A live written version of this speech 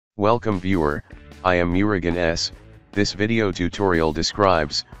Welcome viewer, I am Murugan S. This video tutorial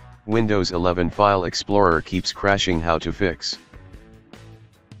describes, Windows 11 File Explorer keeps crashing, how to fix.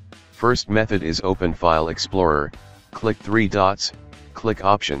 First method is open File Explorer, click 3 dots, click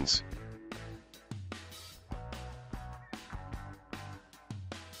Options.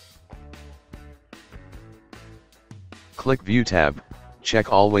 Click View tab,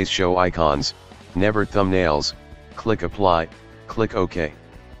 check Always Show Icons, Never Thumbnails, click Apply, click OK.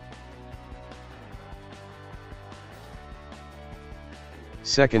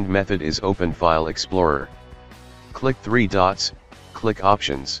 Second method is open File Explorer. Click 3 dots, click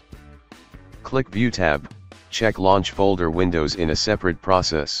Options. Click View tab, check Launch Folder Windows in a separate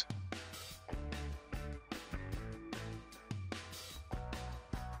process.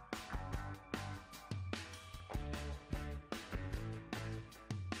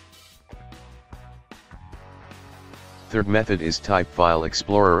 Third method is type File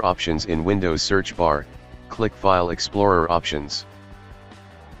Explorer Options in Windows search bar, click File Explorer Options.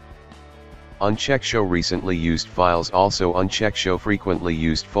 Uncheck Show Recently Used Files, also uncheck Show Frequently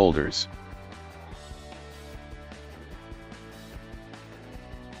Used Folders.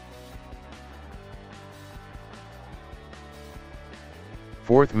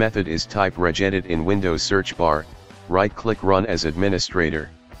 Fourth method is type regedit in Windows search bar, right-click Run as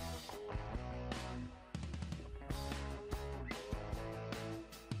Administrator.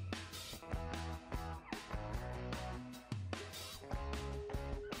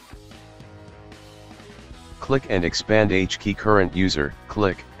 Click and expand HKey Current User,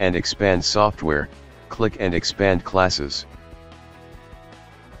 click and expand Software, click and expand Classes.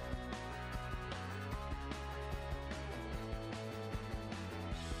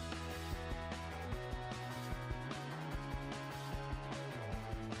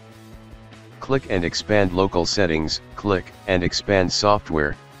 Click and expand Local Settings, click and expand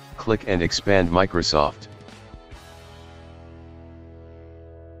Software, click and expand Microsoft.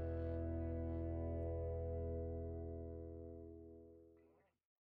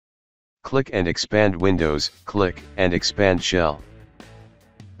 Click and expand Windows, click and expand Shell.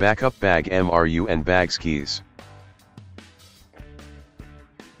 Backup Bag MRU and Bags keys.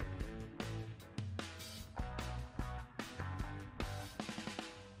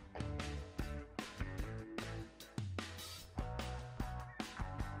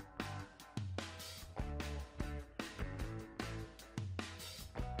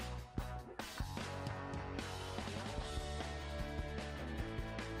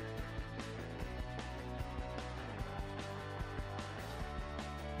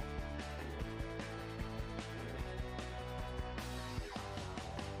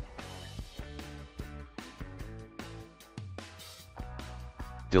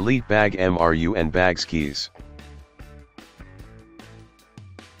 Delete Bag MRU and Bags keys.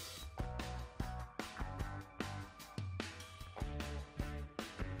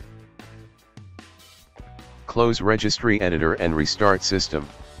 Close Registry Editor and restart system.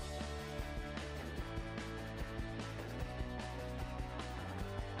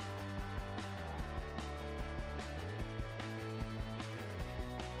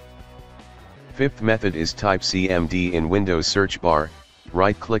 Fifth method is type CMD in Windows search bar,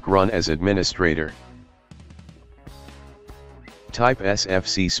 right-click Run as Administrator. Type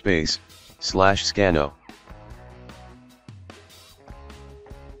SFC /scanno.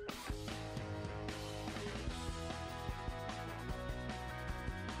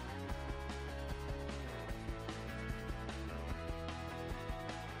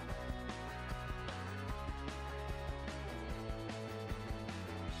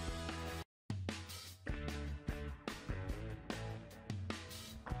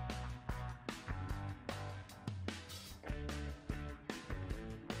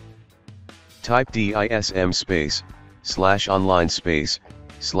 Type DISM /online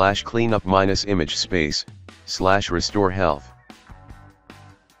 /cleanup -image /restore health.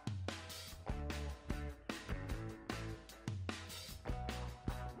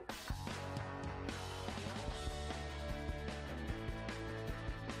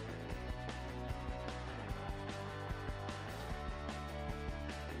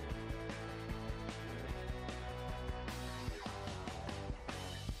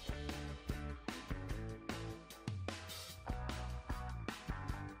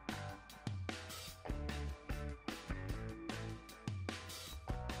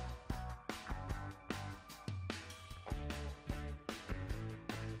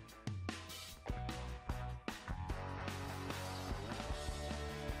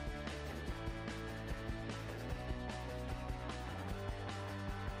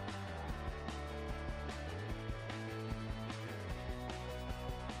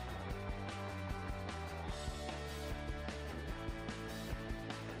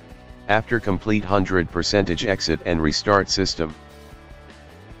 After complete 100% exit and restart system.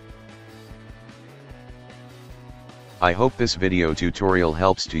 I hope this video tutorial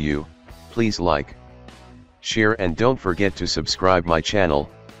helps to you. Please like, share and don't forget to subscribe my channel.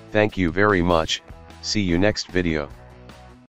 Thank you very much. See you next video.